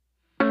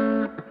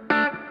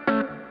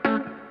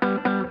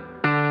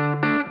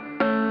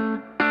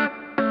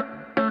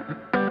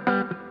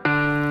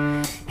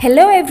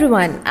Hello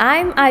everyone,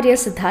 I'm Arya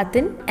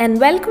Siddharthan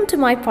and welcome to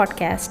my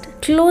podcast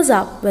Close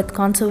Up with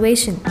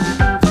Conservation.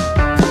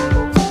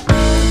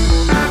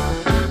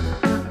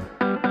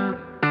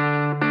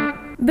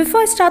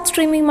 Before I start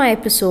streaming my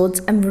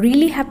episodes, I'm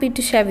really happy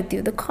to share with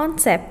you the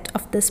concept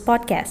of this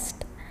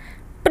podcast.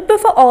 But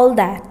before all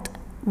that,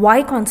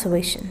 why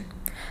conservation?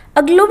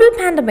 A global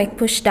pandemic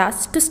pushed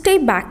us to stay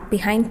back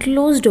behind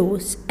closed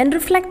doors and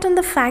reflect on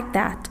the fact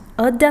that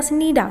Earth doesn't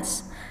need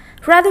us.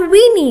 Rather,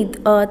 we need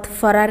Earth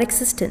for our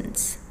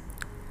existence.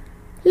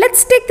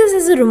 Let's take this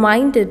as a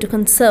reminder to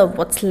conserve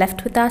what's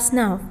left with us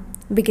now,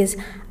 because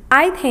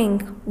I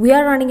think we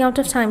are running out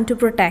of time to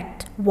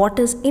protect what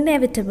is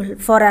inevitable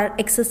for our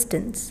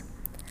existence.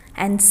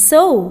 And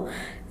so,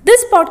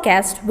 this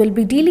podcast will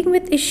be dealing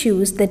with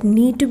issues that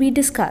need to be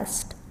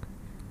discussed.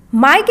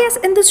 My guests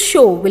in this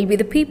show will be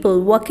the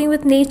people working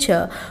with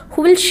nature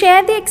who will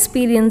share their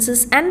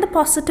experiences and the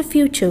positive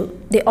future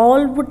they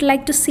all would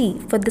like to see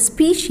for the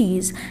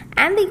species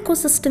and the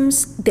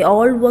ecosystems they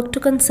all work to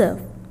conserve.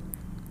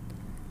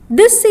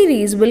 This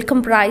series will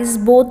comprise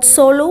both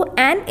solo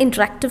and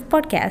interactive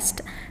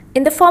podcasts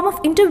in the form of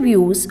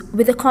interviews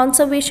with the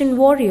conservation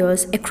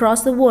warriors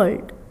across the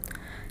world.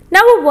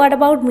 Now a word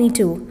about me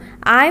too.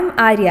 I'm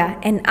Arya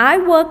and I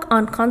work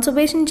on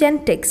conservation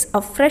genetics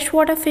of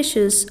freshwater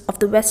fishes of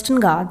the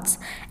Western Ghats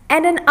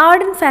and an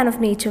ardent fan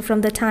of nature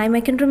from the time I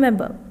can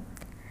remember.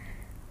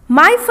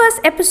 My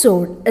first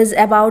episode is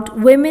about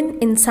women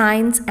in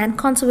science and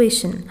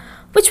conservation,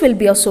 which will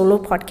be a solo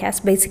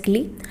podcast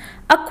basically.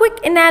 A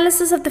quick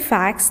analysis of the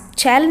facts,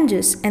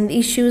 challenges and the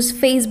issues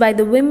faced by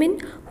the women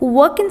who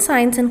work in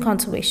science and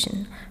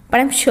conservation. But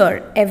I'm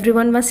sure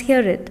everyone must hear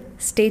it.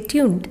 Stay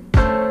tuned.